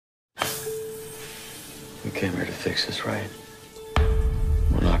We came here to fix this right.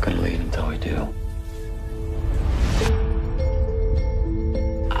 We're not gonna leave until we do.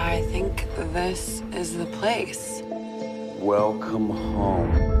 I think this is the place. Welcome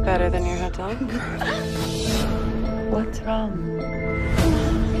home. Better than your hotel? What's wrong?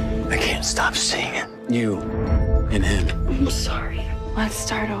 I can't stop seeing it. You and him. I'm sorry. Let's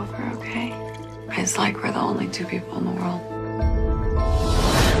start over, okay? It's like we're the only two people in the world.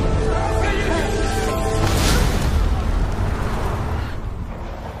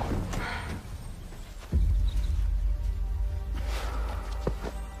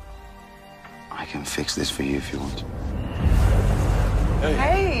 I can fix this for you if you want.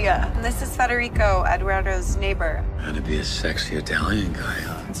 Hey, this is Federico, Eduardo's neighbor. Had to be a sexy Italian guy,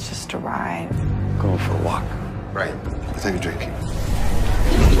 huh? It's just a ride. Going for a walk. Right. Let's have a drink. What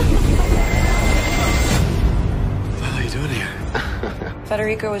the hell are you doing here?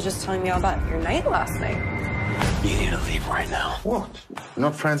 Federico was just telling me all about your night last night. You need to leave right now. What? We're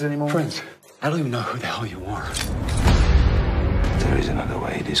not friends anymore? Friends, I don't even know who the hell you are. There is another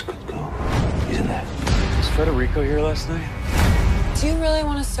way this could go, isn't there? Was Federico here last night? Do you really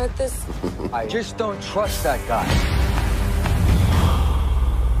want to start this? I just don't trust that guy.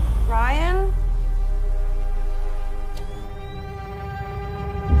 Ryan?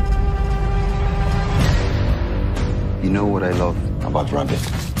 You know what I love about Rabbit?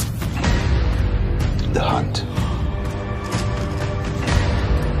 The hunt.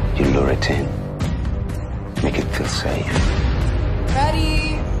 You lure it in, make it feel safe,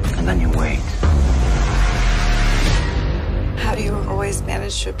 Ready? and then you wait. How do you always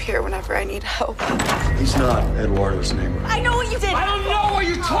manage to appear whenever I need help? He's not Eduardo's neighbor. I know what you did! I don't know what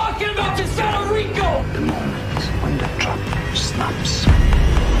you're talking about, to Federico! The moment when the trap snaps.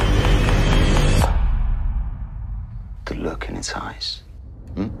 The look in its eyes.